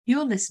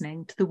You're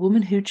listening to the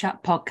Woman Who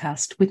Chat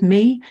podcast with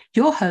me,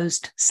 your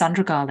host,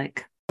 Sandra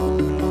Garlick. A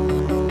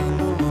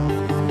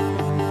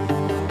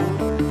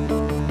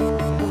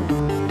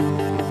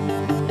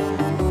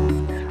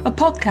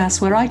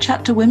podcast where I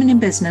chat to women in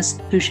business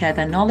who share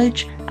their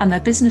knowledge and their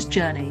business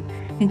journey,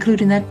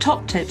 including their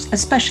top tips,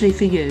 especially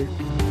for you.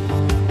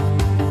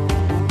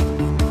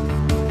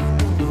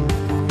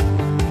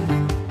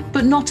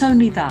 But not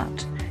only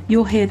that,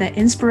 you'll hear their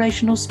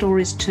inspirational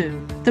stories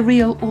too, the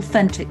real,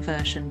 authentic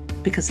version,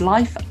 because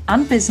life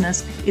and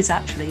business is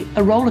actually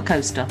a roller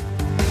coaster.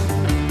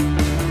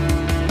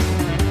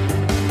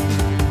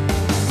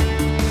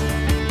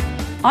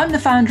 I'm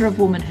the founder of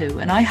Woman Who,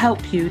 and I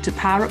help you to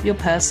power up your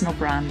personal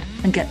brand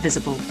and get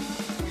visible.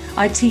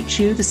 I teach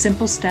you the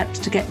simple steps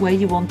to get where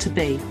you want to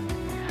be.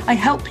 I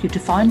help you to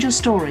find your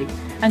story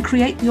and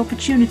create the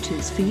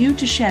opportunities for you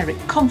to share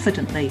it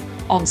confidently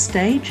on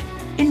stage,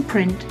 in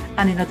print,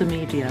 and in other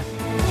media.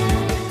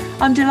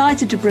 I'm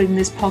delighted to bring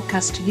this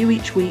podcast to you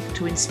each week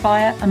to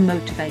inspire and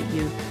motivate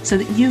you so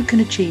that you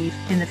can achieve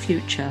in the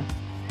future.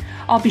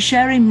 I'll be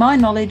sharing my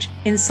knowledge,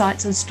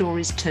 insights, and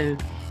stories too.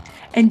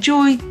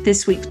 Enjoy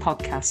this week's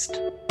podcast.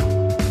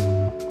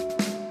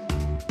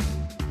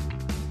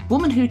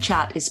 Woman Who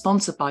Chat is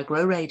sponsored by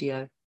Grow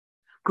Radio.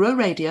 Grow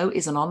Radio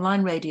is an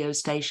online radio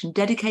station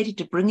dedicated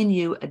to bringing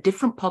you a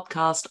different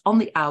podcast on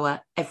the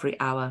hour every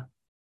hour.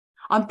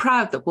 I'm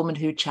proud that Woman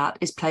Who Chat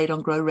is played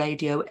on Grow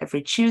Radio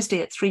every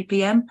Tuesday at 3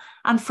 p.m.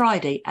 and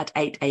Friday at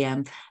 8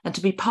 a.m. and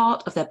to be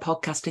part of their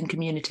podcasting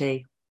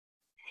community.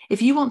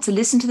 If you want to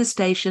listen to the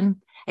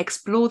station,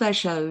 explore their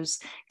shows,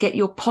 get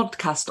your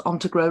podcast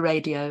onto Grow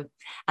Radio,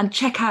 and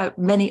check out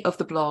many of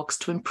the blogs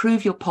to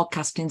improve your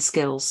podcasting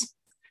skills.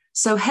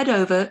 So head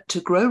over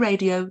to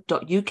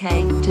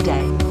growradio.uk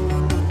today.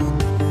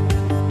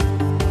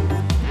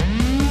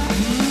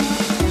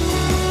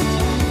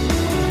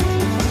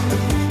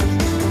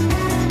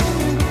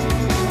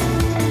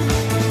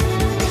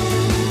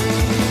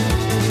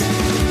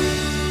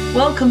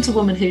 Welcome to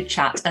Woman Who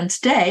Chat, and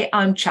today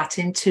I'm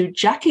chatting to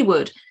Jacky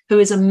Wood, who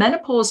is a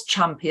menopause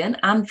champion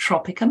and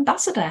Tropic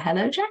ambassador.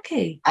 Hello,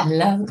 Jacky.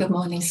 Hello, good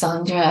morning,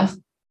 Sandra.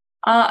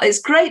 It's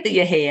great that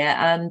you're here,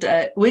 and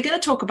we're going to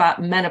talk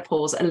about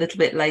menopause a little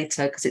bit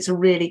later because it's a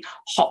really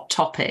hot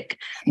topic.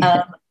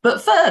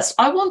 But first,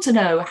 I want to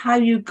know how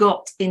you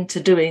got into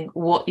doing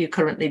what you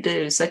currently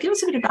do. So give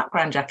us a bit of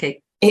background,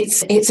 Jacky.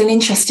 It's an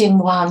interesting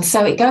one.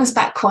 So it goes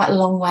back quite a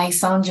long way,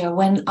 Sandra.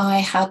 When I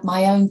had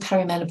my own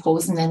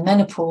perimenopause and then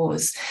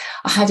menopause,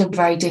 I had a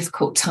very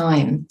difficult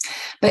time.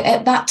 But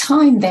at that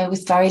time, there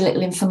was very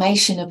little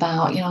information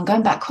about, I'm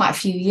going back quite a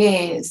few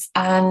years,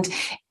 and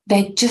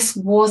there just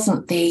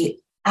wasn't the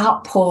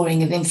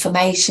outpouring of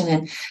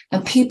information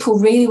and people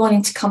really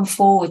wanting to come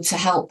forward to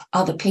help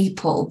other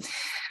people.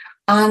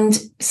 And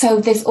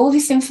so there's all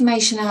this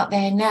information out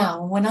there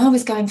now. When I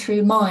was going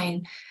through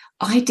mine,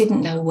 I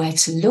didn't know where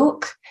to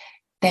look.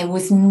 There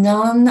was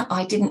none.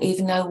 I didn't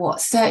even know what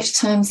search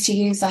terms to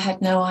use. I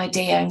had no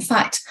idea. In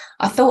fact,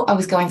 I thought I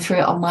was going through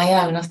it on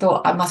my own. I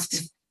thought I must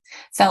have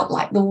felt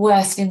like the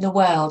worst in the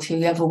world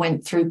who ever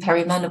went through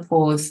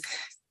perimenopause.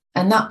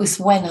 And that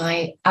was when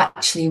I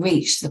actually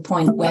reached the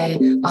point where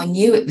I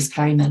knew it was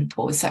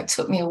perimenopause. So it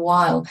took me a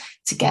while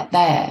to get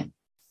there.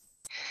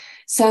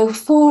 So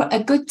for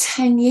a good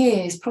 10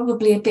 years,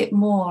 probably a bit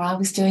more, I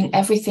was doing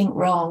everything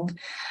wrong.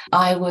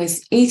 I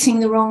was eating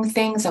the wrong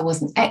things. I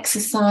wasn't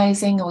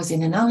exercising. I was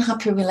in an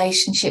unhappy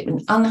relationship,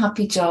 an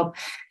unhappy job.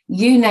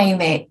 You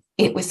name it,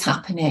 it was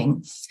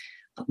happening.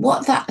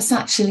 What that has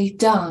actually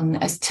done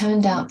has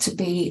turned out to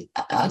be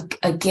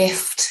a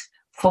gift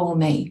for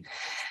me.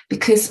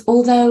 Because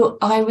although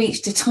I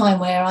reached a time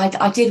where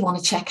I did want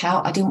to check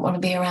out, I didn't want to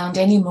be around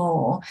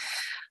anymore,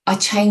 I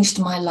changed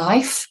my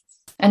life.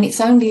 And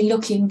it's only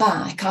looking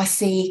back, I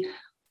see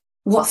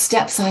what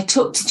steps I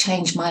took to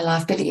change my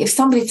life. But if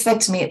somebody had said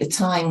to me at the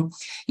time,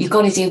 you've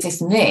got to do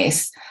this and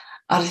this,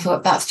 I'd have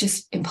thought that's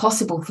just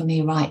impossible for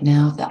me right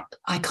now, that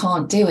I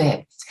can't do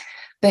it.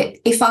 But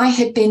if I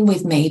had been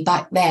with me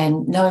back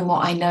then, knowing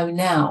what I know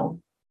now,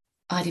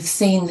 I'd have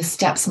seen the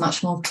steps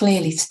much more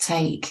clearly to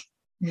take.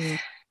 Mm.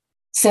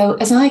 So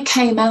as I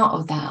came out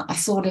of that, I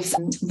sort of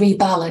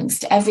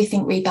rebalanced,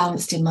 everything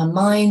rebalanced in my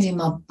mind, in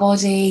my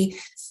body.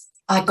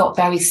 I got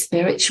very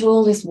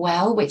spiritual as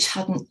well, which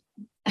hadn't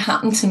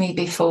happened to me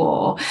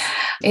before.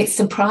 It's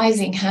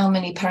surprising how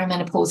many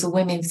perimenopausal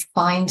women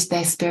find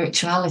their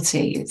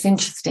spirituality. It's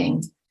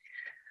interesting.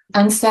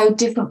 And so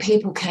different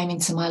people came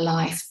into my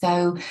life.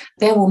 So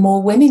there were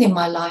more women in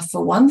my life,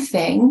 for one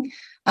thing.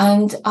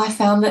 And I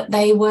found that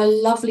they were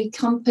lovely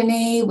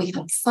company. We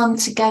had fun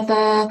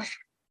together.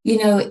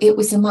 It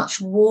was a much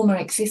warmer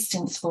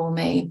existence for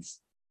me.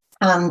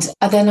 And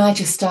then I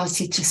just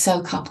started to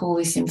soak up all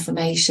this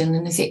information.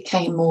 And as it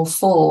came more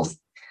forth,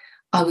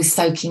 I was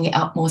soaking it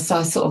up more. So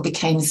I sort of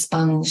became a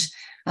sponge.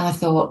 And I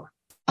thought,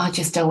 I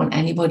just don't want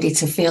anybody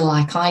to feel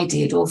like I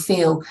did or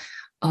feel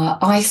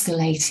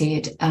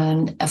isolated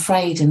and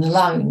afraid and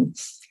alone,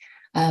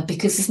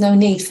 because there's no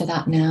need for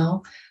that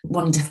now,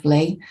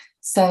 wonderfully.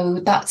 So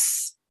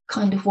that's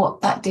kind of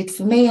what that did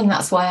for me, and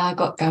that's why I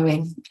got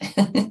going.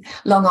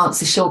 Long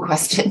answer, short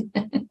question.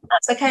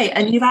 That's okay.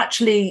 And you've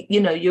actually,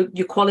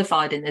 you're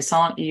qualified in this,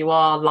 aren't you? You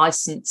are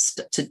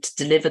licensed to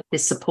deliver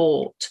this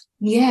support.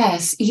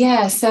 Yes,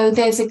 yeah. So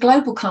there's a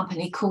global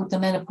company called the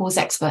Menopause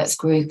Experts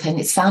Group, and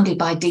it's founded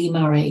by Dee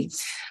Murray.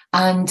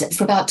 And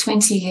for about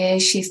 20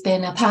 years, she's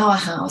been a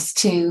powerhouse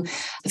to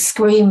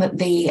scream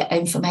the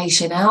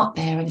information out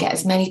there and get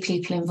as many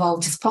people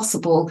involved as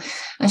possible.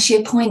 And she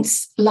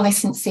appoints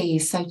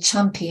licensees, so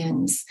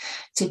champions,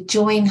 to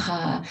join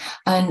her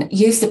and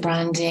use the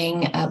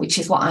branding, which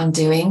is what I'm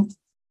doing.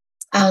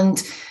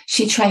 And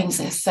she trains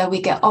us. So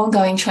we get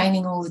ongoing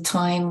training all the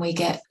time. We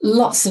get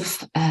lots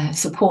of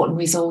support and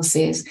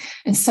resources.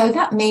 And so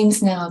that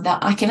means now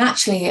that I can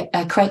actually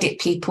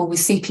accredit people with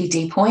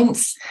CPD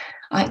points.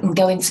 I can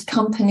go into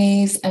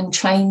companies and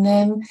train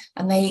them,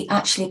 and they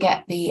actually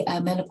get the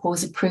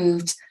menopause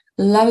approved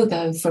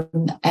logo from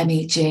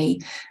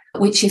MEG,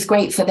 which is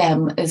great for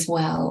them as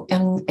well.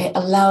 And it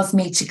allows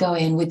me to go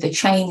in with the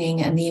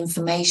training and the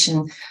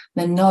information,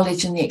 the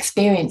knowledge and the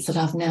experience that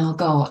I've now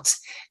got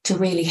to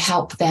really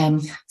help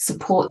them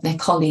support their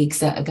colleagues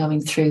that are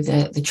going through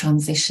the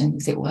transition,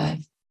 as it were.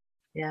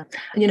 Yeah.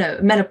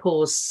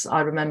 Menopause,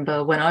 I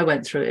remember when I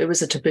went through it, it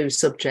was a taboo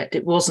subject.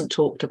 It wasn't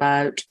talked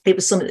about. It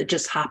was something that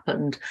just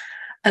happened.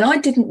 And I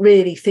didn't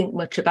really think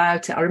much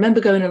about it. I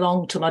remember going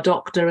along to my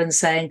doctor and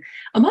saying,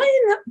 am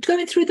I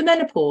going through the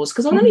menopause?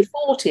 Because I'm only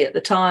 40 at the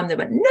time. They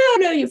went,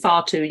 no, you're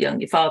far too young.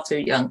 You're far too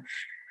young.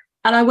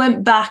 And I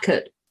went back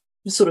at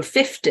sort of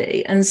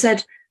 50 and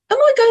said, am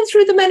I going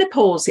through the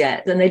menopause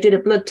yet? And they did a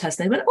blood test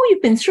and they went, oh,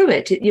 you've been through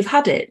it. You've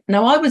had it.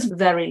 Now, I was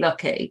very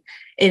lucky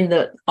in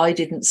that I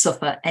didn't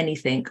suffer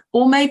anything.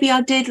 Or maybe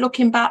I did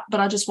looking back, but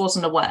I just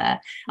wasn't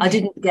aware. I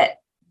didn't get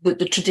the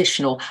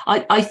traditional.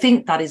 I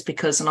think that is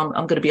because, and I'm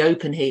going to be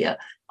open here,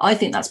 I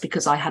think that's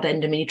because I had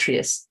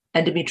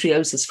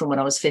endometriosis from when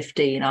I was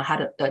 15. I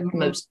had a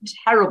most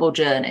terrible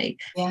journey.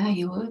 Yeah,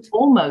 you would.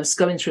 Almost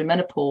going through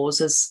menopause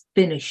has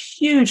been a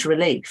huge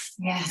relief.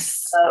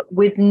 Yes.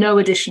 With no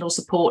additional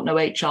support, no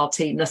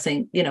HRT,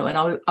 nothing,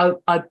 and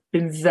I've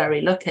been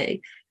very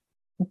lucky.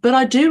 But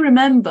I do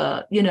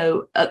remember,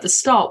 at the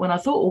start when I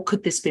thought, oh,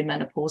 could this be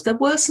menopause? There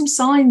were some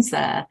signs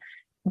there,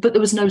 but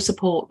there was no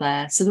support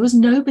there. So there was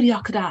nobody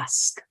I could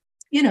ask.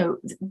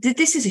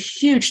 This is a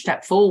huge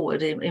step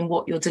forward in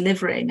what you're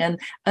delivering, and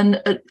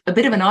a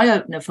bit of an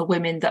eye-opener for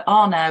women that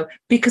are now,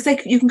 because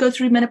you can go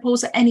through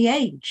menopause at any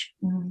age.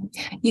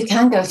 You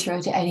can go through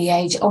it at any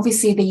age.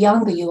 Obviously, the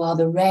younger you are,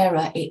 the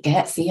rarer it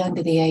gets, the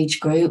younger the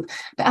age group.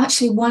 But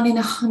actually, 1 in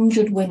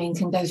 100 women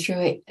can go through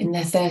it in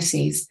their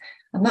 30s.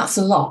 And that's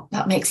a lot.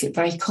 That makes it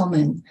very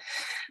common.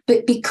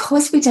 But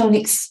because we don't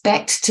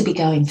expect to be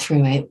going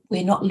through it,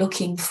 we're not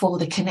looking for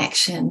the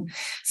connection.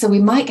 So we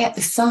might get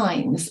the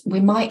signs.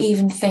 We might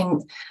even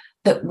think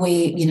that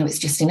it's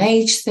just an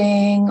age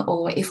thing,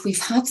 or if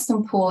we've had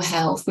some poor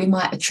health, we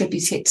might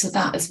attribute it to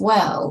that as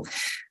well.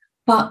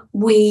 But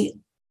we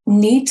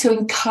need to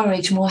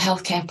encourage more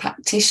healthcare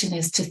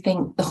practitioners to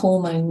think the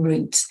hormone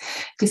route,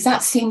 because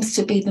that seems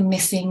to be the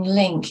missing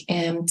link.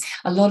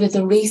 A lot of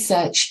the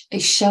research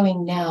is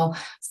showing now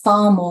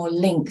far more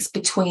links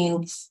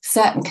between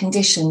certain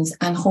conditions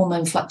and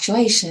hormone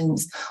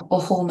fluctuations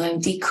or hormone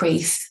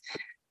decrease.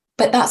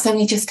 But that's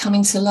only just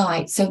coming to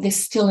light. So there's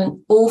still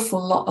an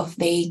awful lot of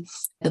the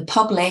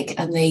public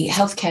and the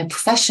healthcare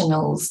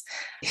professionals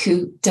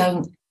who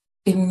don't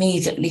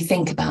immediately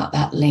think about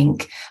that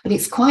link. But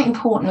it's quite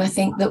important, I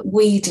think, that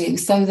we do,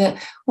 so that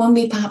when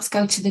we perhaps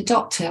go to the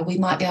doctor, we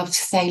might be able to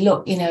say,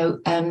 look,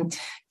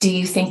 do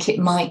you think it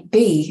might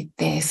be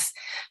this?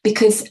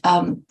 Because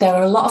there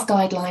are a lot of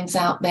guidelines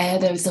out there.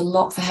 There's a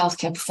lot for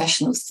healthcare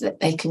professionals that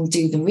they can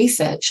do the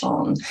research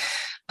on,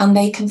 and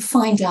they can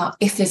find out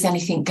if there's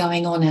anything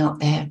going on out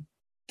there.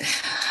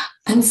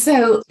 And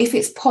so if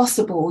it's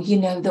possible,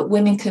 that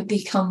women could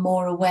become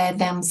more aware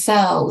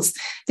themselves,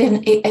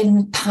 then it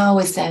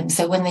empowers them.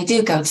 So when they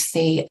do go to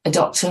see a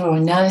doctor or a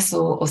nurse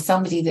or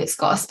somebody that's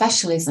got a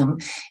specialism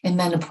in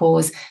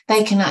menopause,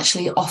 they can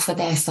actually offer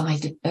their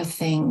side of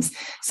things.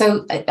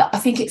 So I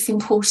think it's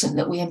important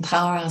that we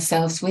empower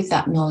ourselves with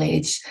that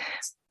knowledge.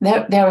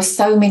 There are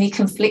so many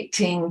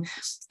conflicting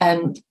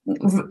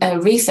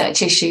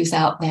research issues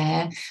out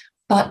there,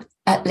 but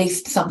at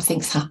least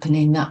something's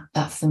happening.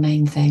 That's the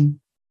main thing.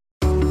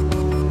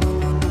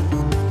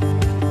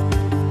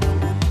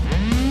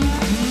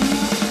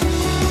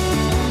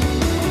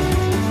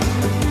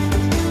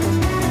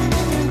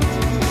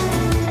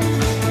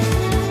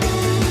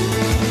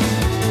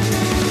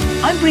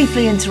 I'm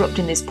briefly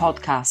interrupting this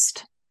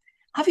podcast.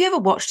 Have you ever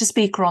watched a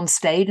speaker on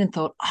stage and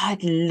thought,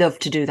 I'd love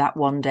to do that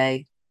one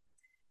day?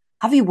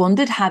 Have you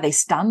wondered how they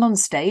stand on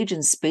stage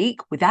and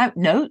speak without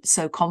notes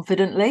so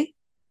confidently?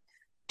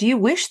 Do you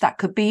wish that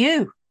could be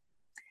you?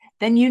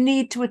 Then you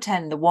need to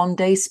attend the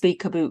one-day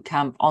speaker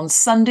bootcamp on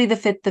Sunday, the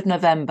 5th of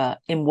November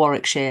in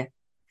Warwickshire.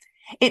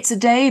 It's a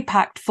day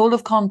packed full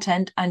of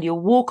content, and you'll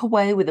walk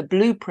away with a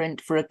blueprint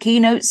for a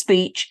keynote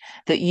speech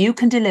that you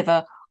can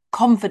deliver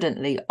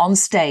confidently on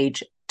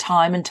stage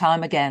time and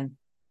time again.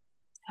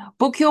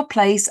 Book your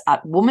place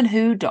at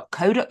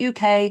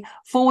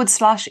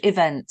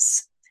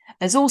womanwho.co.uk/events.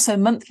 There's also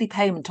monthly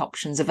payment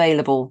options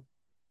available.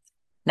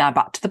 Now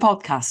back to the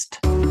podcast.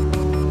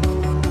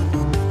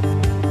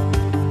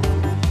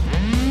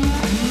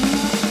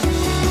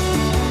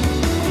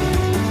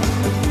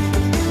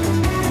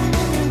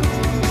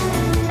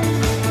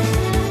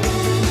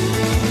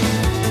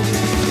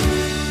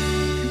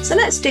 So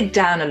let's dig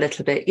down a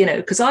little bit,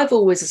 because I've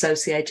always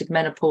associated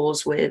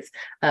menopause with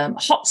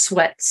hot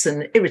sweats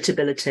and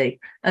irritability.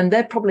 And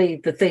they're probably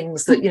the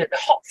things that, the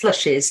hot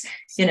flushes,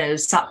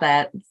 sat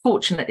there.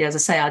 Fortunately, as I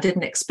say, I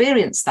didn't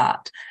experience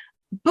that.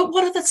 But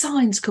what other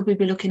signs could we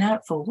be looking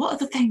out for? What are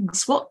the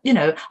things?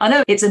 I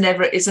know it's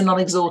a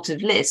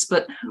non-exhaustive list,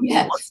 but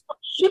yes. what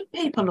should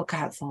people look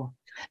out for?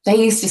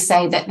 They used to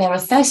say that there are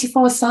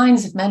 34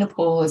 signs of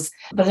menopause,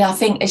 but I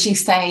think, as you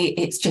say,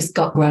 it's just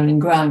got grown and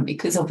grown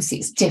because obviously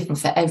it's different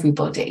for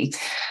everybody.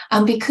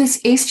 And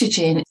because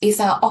estrogen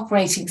is our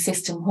operating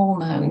system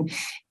hormone,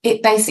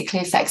 it basically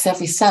affects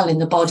every cell in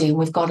the body. And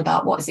we've got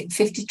about,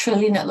 50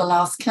 trillion at the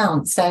last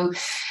count. So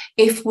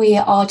if we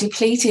are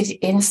depleted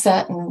in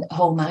certain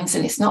hormones,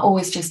 and it's not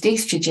always just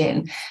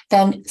estrogen,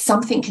 then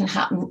something can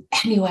happen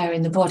anywhere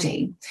in the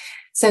body.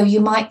 So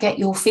you might get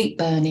your feet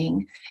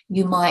burning.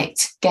 You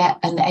might get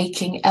an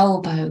aching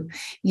elbow.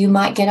 You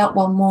might get up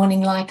one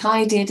morning like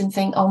I did and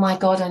think, oh my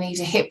God, I need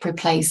a hip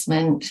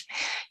replacement.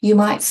 You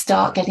might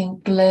start getting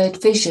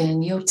blurred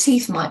vision. Your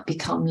teeth might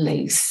become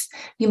loose.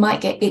 You might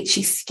get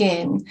itchy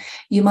skin.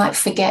 You might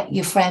forget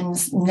your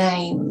friend's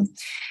name.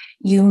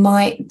 You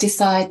might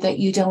decide that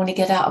you don't want to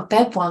get out of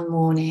bed one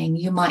morning.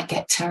 You might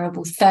get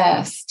terrible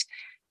thirst.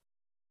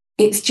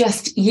 It's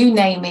just, you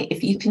name it,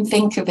 if you can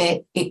think of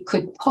it, it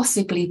could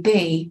possibly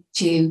be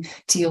due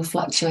to your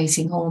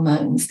fluctuating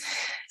hormones.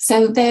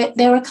 So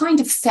there are kind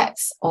of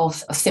sets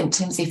of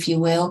symptoms, if you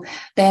will.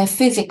 They're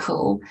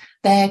physical,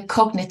 they're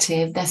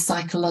cognitive, they're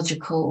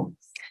psychological.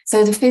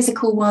 So the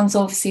physical ones,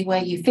 obviously,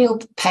 where you feel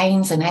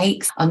pains and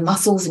aches and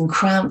muscles and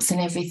cramps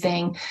and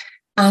everything.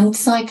 And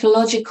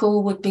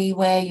psychological would be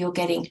where you're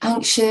getting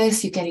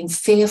anxious, you're getting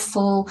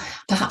fearful,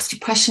 perhaps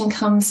depression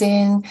comes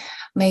in.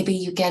 Maybe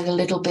you get a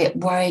little bit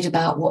worried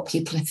about what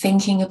people are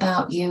thinking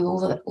about you.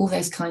 All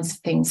those kinds of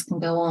things can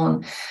go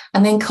on.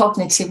 And then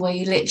cognitive, where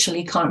you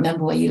literally can't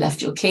remember where you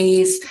left your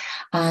keys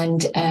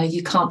and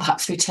you can't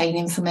perhaps retain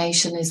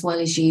information as well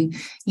as you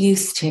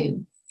used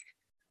to.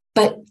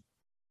 But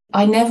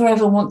I never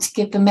ever want to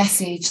give the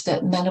message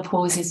that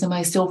menopause is the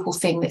most awful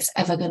thing that's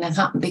ever going to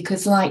happen,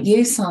 because like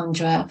you,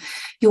 Sandra,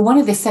 you're one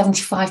of the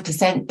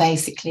 75%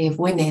 basically of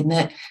women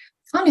that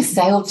kind of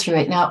sailed through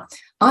it. Now,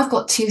 I've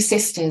got two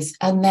sisters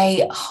and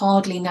they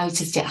hardly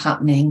noticed it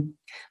happening.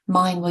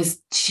 Mine was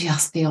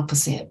just the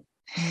opposite.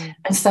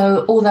 And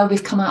so although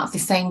we've come out of the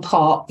same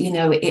pot,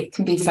 it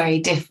can be very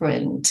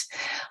different.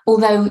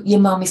 Although your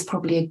mum is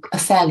probably a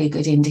fairly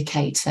good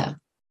indicator.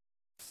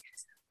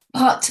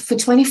 But for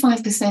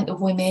 25%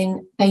 of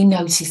women, they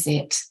notice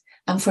it.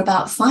 And for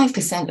about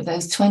 5% of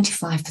those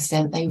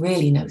 25%, they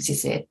really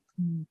notice it.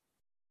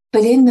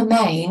 But in the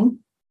main,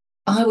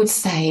 I would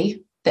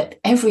say that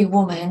every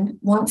woman,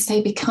 once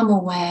they become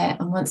aware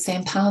and once they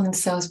empower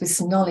themselves with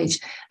some knowledge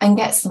and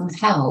get some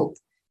help,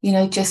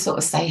 just sort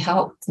of say,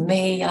 help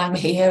me, I'm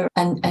here,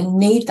 and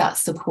need that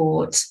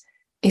support,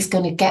 is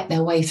going to get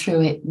their way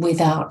through it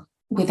without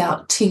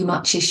too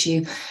much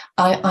issue.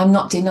 I'm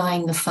not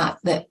denying the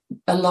fact that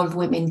a lot of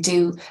women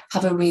do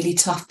have a really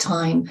tough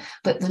time,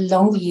 but the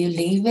longer you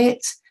leave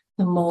it,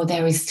 the more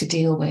there is to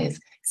deal with.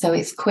 So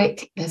it's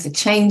quick, there's a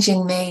change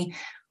in me.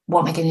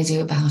 What am I going to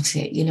do about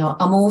it?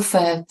 I'm all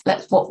for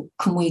what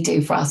can we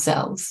do for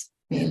ourselves,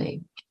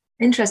 really.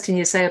 Interesting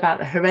you say about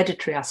the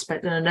hereditary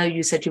aspect, and I know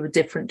you said you were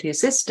different to your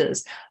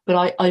sisters,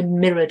 but I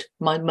mirrored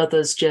my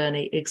mother's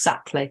journey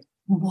exactly.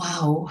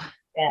 Wow.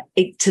 Yeah,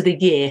 to the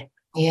year.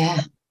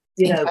 Yeah.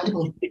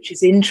 Incredible. Which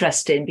is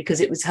interesting because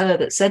it was her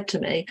that said to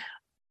me,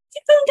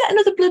 you go and get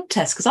another blood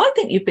test because I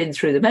think you've been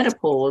through the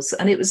menopause.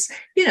 And it was,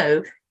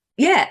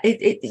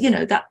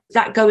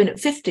 that going at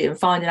 50 and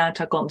finding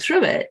out I'd gone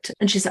through it.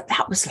 And she's like,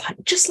 that was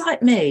just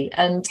like me.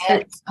 And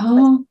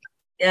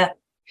yeah.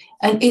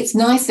 And it's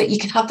nice that you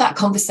can have that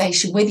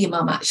conversation with your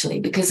mum, actually,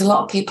 because a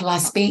lot of people I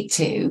speak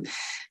to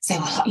say,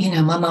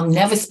 well, my mum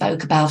never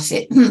spoke about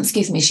it.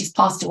 Excuse me, she's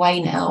passed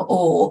away now.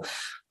 Or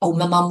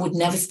my mum would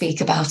never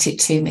speak about it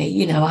to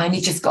me. I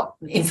only just got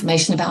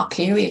information about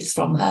periods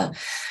from her.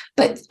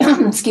 But,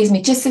 excuse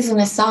me, just as an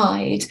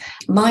aside,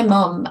 my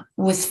mum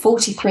was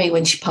 43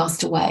 when she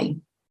passed away.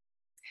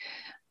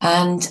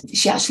 And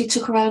she actually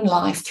took her own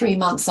life 3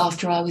 months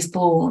after I was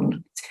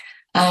born.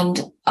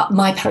 And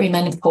my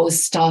perimenopause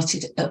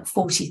started at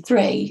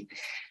 43.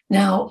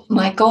 Now,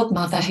 my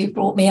godmother who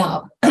brought me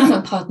up,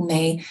 pardon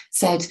me,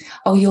 said,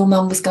 oh, your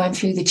mum was going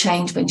through the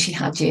change when she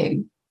had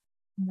you.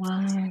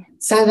 Wow.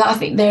 So that I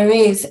think there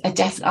is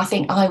I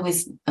think I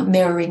was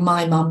mirroring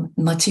my mum.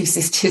 My two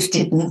sisters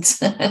didn't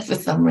for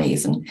some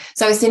reason.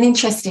 So it's an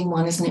interesting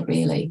one, isn't it,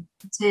 really?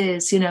 It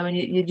is, and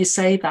you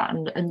say that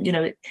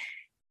and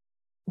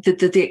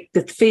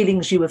the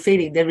feelings you were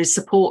feeling, there is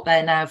support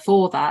there now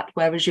for that,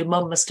 whereas your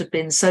mum must have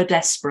been so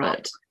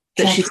desperate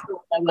that she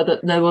saw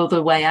no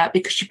other way out,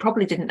 because she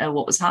probably didn't know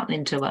what was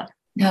happening to her.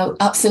 No,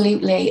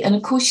 absolutely. And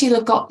of course, she'll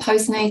have got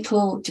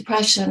postnatal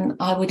depression,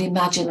 I would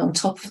imagine, on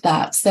top of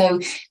that.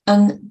 So,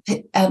 and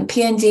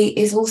PND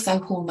is also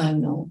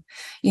hormonal.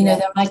 You know,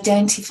 they're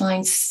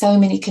identifying so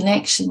many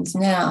connections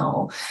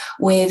now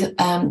with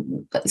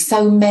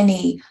so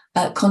many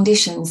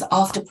conditions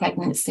after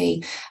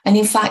pregnancy. And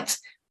in fact,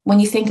 when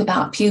you think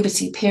about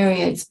puberty,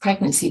 periods,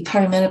 pregnancy,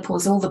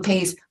 perimenopause, all the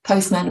P's,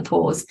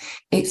 postmenopause,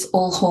 it's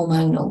all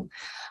hormonal.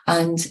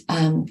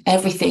 And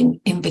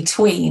everything in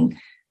between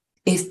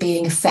is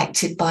being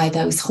affected by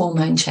those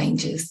hormone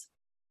changes.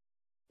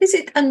 Is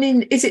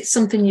it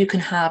something you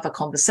can have a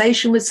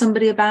conversation with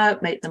somebody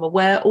about, make them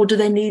aware, or do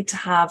they need to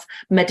have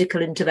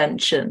medical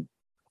intervention?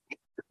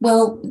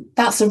 Well,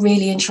 that's a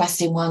really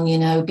interesting one, you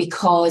know,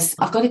 because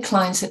I've got a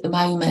client at the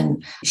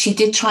moment. She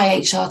did try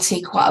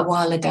HRT quite a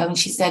while ago, and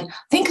she said, I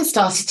think I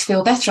started to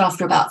feel better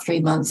after about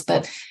 3 months,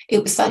 but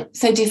it was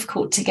so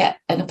difficult to get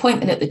an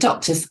appointment at the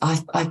doctor's,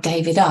 I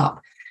gave it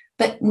up.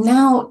 But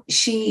now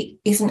she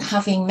isn't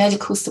having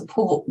medical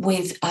support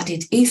with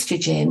added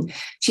estrogen.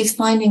 She's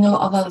finding a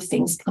lot of other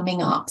things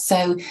coming up.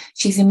 So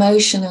she's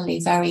emotionally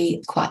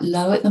quite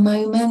low at the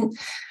moment.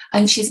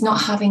 And she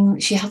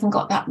hasn't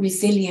got that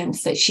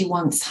resilience that she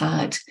once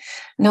had.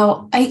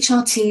 Now,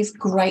 HRT is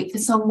great for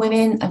some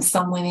women, and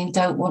some women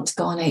don't want to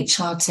go on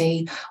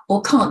HRT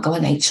or can't go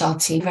on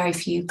HRT. Very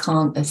few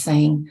can't, they're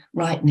saying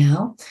right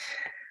now.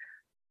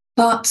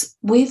 But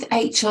with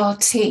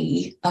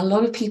HRT, a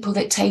lot of people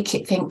that take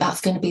it think that's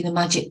going to be the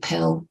magic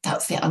pill.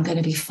 That's it, I'm going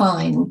to be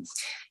fine.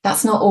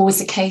 That's not always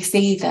the case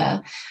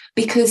either,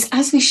 because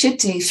as we should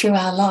do through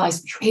our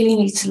lives, we really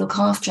need to look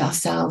after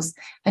ourselves.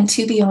 And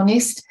to be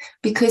honest,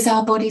 because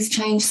our bodies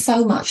change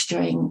so much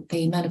during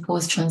the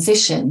menopause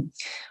transition,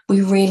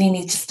 we really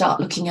need to start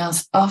looking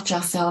after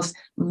ourselves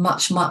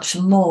much, much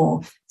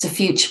more to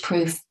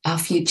future-proof our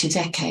future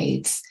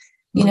decades.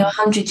 You know,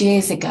 100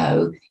 years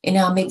ago, in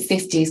our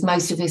mid-50s,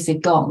 most of us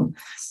had gone.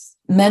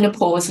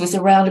 Menopause was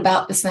around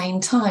about the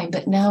same time,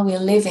 but now we're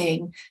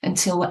living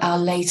until our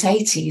late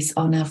 80s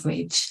on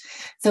average.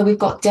 So we've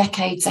got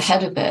decades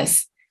ahead of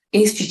us,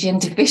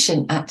 estrogen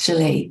deficient,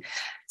 actually.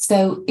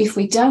 So if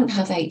we don't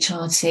have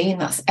HRT,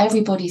 and that's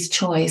everybody's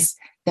choice,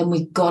 then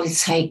we've got to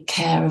take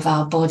care of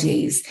our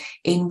bodies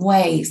in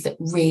ways that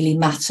really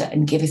matter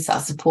and give us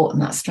that support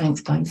and that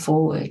strength going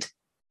forward.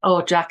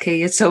 Oh, Jacky,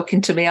 you're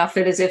talking to me. I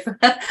feel as if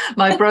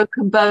my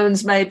broken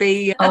bones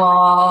maybe.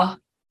 Oh,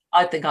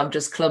 I think I'm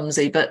just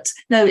clumsy, but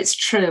no, it's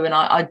true. And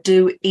I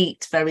do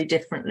eat very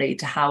differently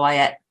to how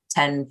I ate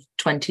 10,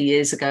 20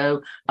 years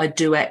ago. I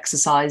do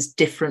exercise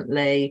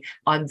differently.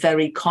 I'm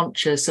very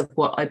conscious of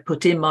what I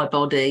put in my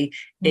body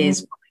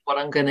is what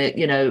I'm going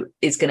to,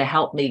 is going to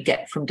help me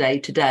get from day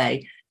to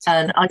day.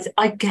 And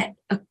I get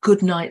a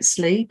good night's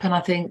sleep. And I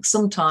think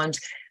sometimes,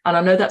 and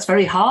I know that's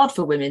very hard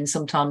for women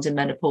sometimes in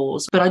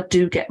menopause, but I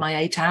do get my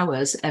 8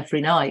 hours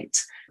every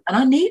night. And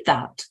I need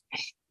that.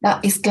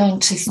 That is going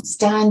to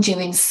stand you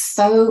in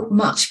so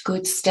much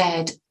good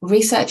stead.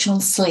 Research on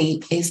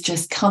sleep is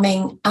just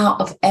coming out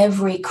of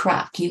every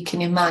crack you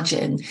can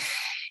imagine.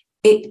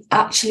 It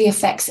actually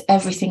affects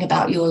everything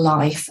about your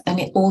life, and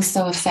it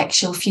also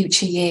affects your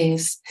future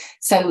years.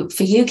 So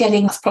for you,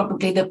 that's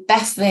probably the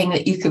best thing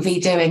that you could be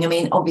doing. I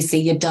mean, obviously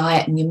your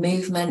diet and your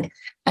movement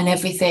and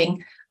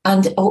everything,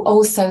 and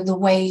also the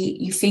way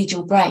you feed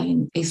your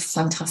brain is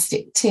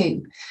fantastic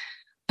too.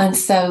 And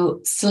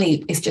so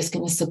sleep is just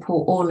going to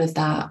support all of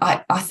that.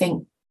 I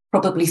think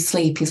probably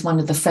sleep is one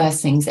of the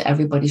first things that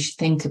everybody should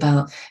think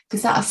about,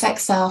 because that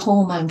affects our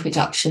hormone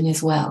production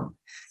as well.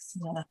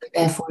 Yeah.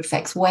 Therefore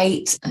affects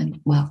weight and,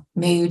 well,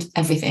 mood,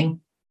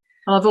 everything.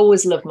 I've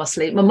always loved my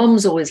sleep. My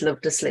mum's always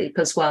loved her sleep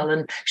as well,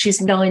 and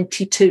she's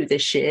 92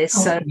 this year.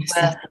 So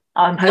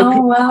I'm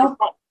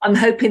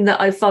hoping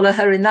that I follow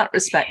her in that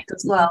respect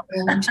as well.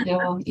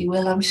 You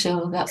will, I'm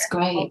sure. That's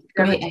great.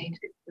 Great.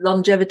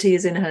 Longevity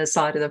is in her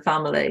side of the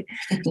family.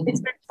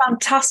 It's been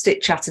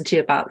fantastic chatting to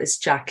you about this,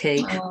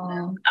 Jacky.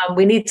 And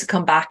we need to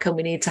come back and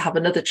we need to have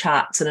another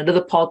chat and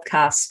another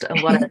podcast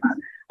and whatever.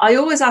 I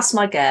always ask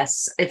my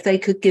guests if they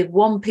could give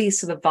one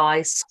piece of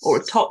advice or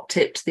a top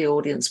tip to the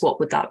audience. What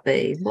would that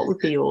be? What would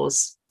be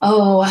yours?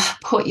 Oh,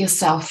 put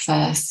yourself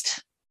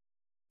first.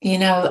 You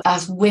know,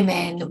 as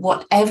women,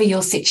 whatever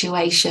your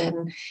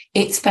situation,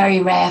 it's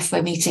very rare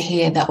for me to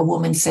hear that a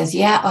woman says,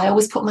 yeah, I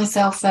always put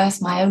myself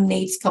first. My own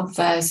needs come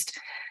first.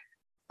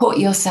 Put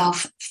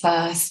yourself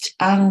first.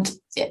 And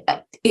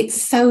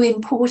it's so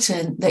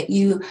important that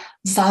you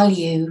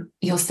value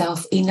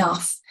yourself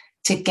enough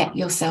to get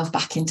yourself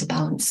back into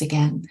balance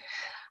again,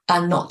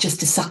 and not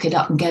just to suck it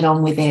up and get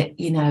on with it,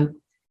 you know.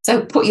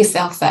 So put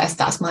yourself first.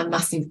 That's my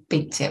massive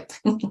big tip.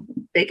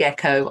 Big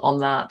echo on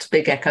that.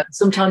 Big echo.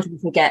 Sometimes we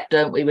forget,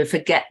 don't we? We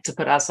forget to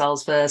put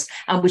ourselves first,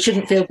 and we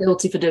shouldn't feel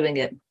guilty for doing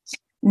it.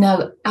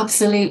 No,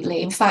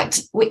 absolutely. In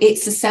fact,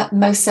 it's the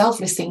most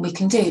selfless thing we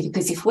can do,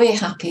 because if we're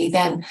happy,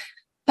 then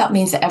that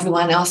means that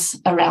everyone else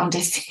around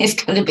us is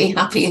going to be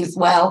happy as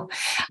well.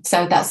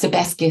 So that's the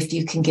best gift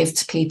you can give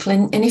to people.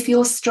 And if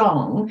you're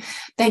strong,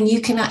 then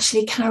you can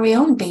actually carry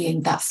on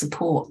being that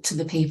support to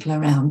the people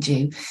around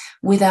you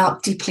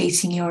without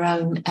depleting your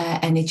own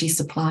energy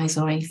supplies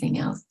or anything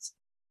else.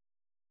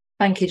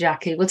 Thank you,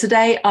 Jacky. Well,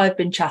 today I've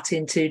been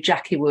chatting to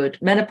Jacky Wood,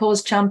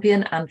 Menopause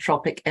Champion and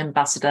Tropic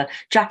Ambassador.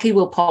 Jacky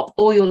will pop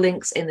all your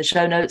links in the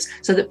show notes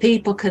so that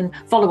people can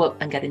follow up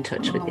and get in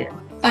touch with you.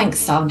 Thanks,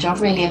 Sandra.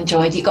 I've really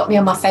enjoyed. You got me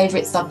on my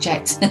favourite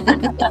subject.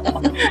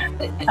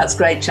 That's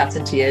great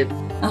chatting to you.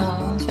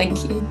 Oh,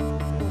 thank you.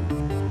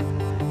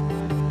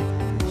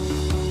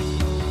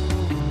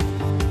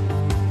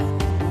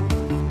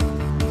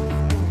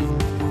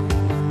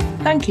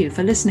 Thank you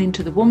for listening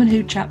to the Woman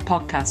Who Chat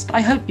podcast. I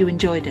hope you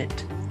enjoyed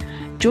it.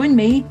 Join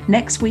me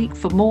next week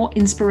for more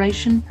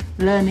inspiration,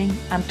 learning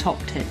and top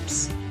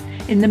tips.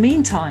 In the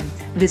meantime,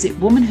 visit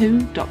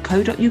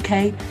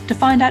womanwho.co.uk to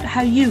find out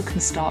how you can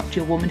start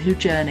your Woman Who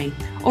journey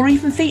or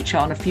even feature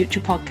on a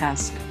future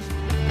podcast.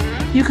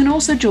 You can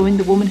also join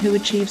the Woman Who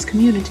Achieves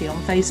community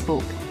on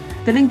Facebook.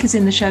 The link is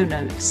in the show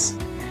notes.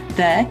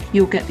 There,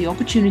 you'll get the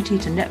opportunity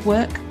to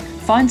network,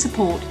 find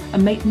support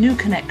and make new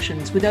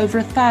connections with over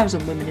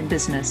 1,000 women in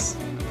business.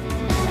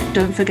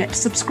 Don't forget to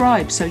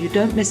subscribe so you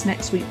don't miss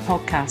next week's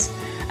podcast.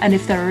 And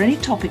if there are any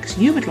topics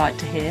you would like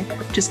to hear,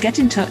 just get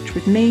in touch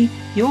with me,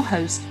 your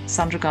host,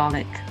 Sandra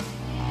Garlick.